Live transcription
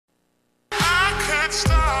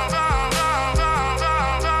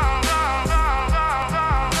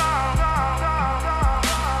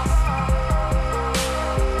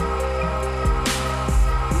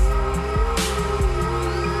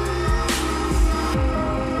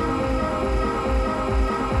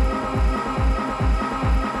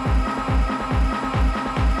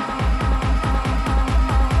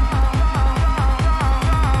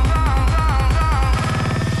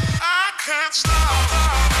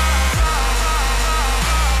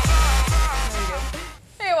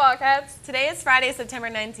Wildcats. Today is Friday, September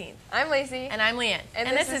 19th. I'm Lacey. And I'm Leanne. And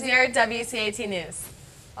this is your WCAT News.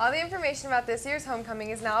 All the information about this year's homecoming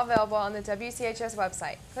is now available on the WCHS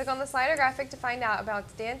website. Click on the slider graphic to find out about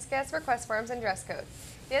the dance guest request forms and dress code.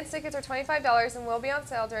 Dance tickets are $25 and will be on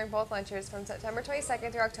sale during both lunches from September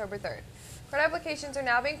 22nd through October 3rd. Card applications are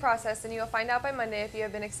now being processed and you will find out by Monday if you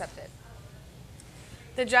have been accepted.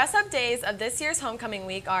 The dress-up days of this year's homecoming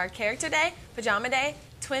week are Character Day, Pajama Day,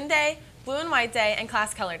 Twin Day, Blue and White Day, and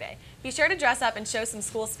Class Color Day. Be sure to dress up and show some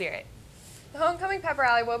school spirit. The Homecoming Pep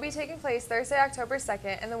Rally will be taking place Thursday, October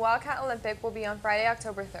 2nd, and the Wildcat Olympic will be on Friday,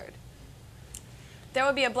 October 3rd. There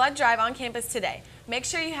will be a blood drive on campus today. Make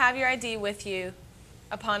sure you have your ID with you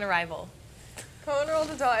upon arrival. Co-enrolled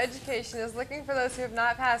adult education is looking for those who have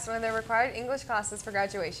not passed one of their required English classes for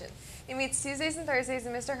graduation. It meets Tuesdays and Thursdays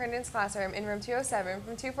in Mr. Herndon's classroom in room 207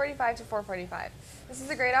 from 2:45 to 4:45. This is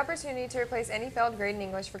a great opportunity to replace any failed grade in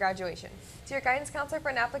English for graduation. See your guidance counselor for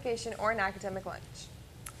an application or an academic lunch.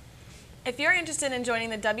 If you're interested in joining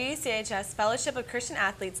the WCHS Fellowship of Christian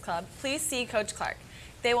Athletes Club, please see Coach Clark.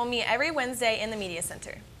 They will meet every Wednesday in the Media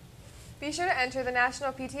Center. Be sure to enter the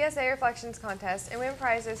National PTSA Reflections Contest and win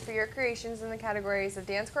prizes for your creations in the categories of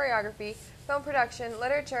dance choreography, film production,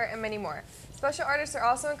 literature, and many more. Special artists are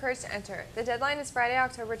also encouraged to enter. The deadline is Friday,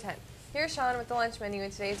 October 10th. Here's Sean with the lunch menu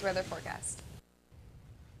and today's weather forecast.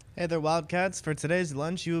 Hey there, Wildcats. For today's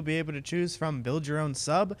lunch, you will be able to choose from Build Your Own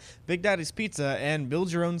Sub, Big Daddy's Pizza, and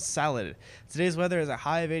Build Your Own Salad. Today's weather is a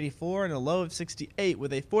high of 84 and a low of 68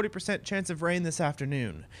 with a 40% chance of rain this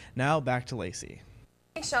afternoon. Now back to Lacey.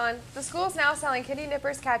 Thanks, Sean. The school is now selling Kitty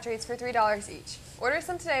Nippers cat treats for $3 each. Order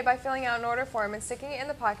some today by filling out an order form and sticking it in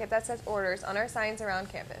the pocket that says orders on our signs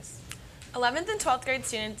around campus. 11th and 12th grade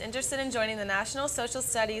students interested in joining the National Social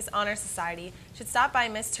Studies Honor Society should stop by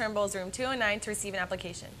Ms. Turnbull's room 209 to receive an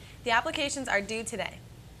application. The applications are due today.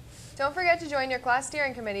 Don't forget to join your class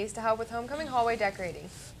steering committees to help with homecoming hallway decorating.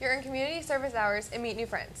 You'll earn community service hours and meet new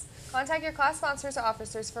friends. Contact your class sponsors or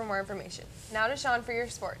officers for more information. Now to Sean for your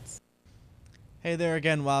sports. Hey there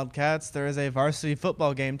again, Wildcats. There is a varsity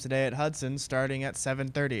football game today at Hudson starting at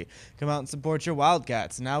 7:30. Come out and support your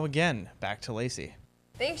Wildcats. Now again, back to Lacey.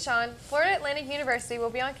 Thanks, Sean. Florida Atlantic University will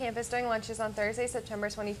be on campus during lunches on Thursday, September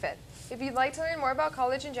 25th. If you'd like to learn more about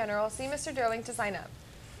college in general, see Mr. Durling to sign up.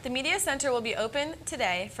 The Media Center will be open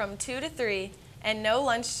today from 2 to 3, and no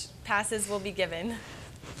lunch passes will be given.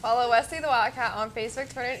 Follow Wesley the Wildcat on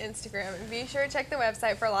Facebook, Twitter, and Instagram, and be sure to check the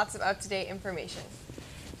website for lots of up-to-date information.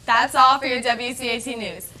 That's all for your WCAT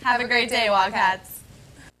News. Have a great day, Wildcats.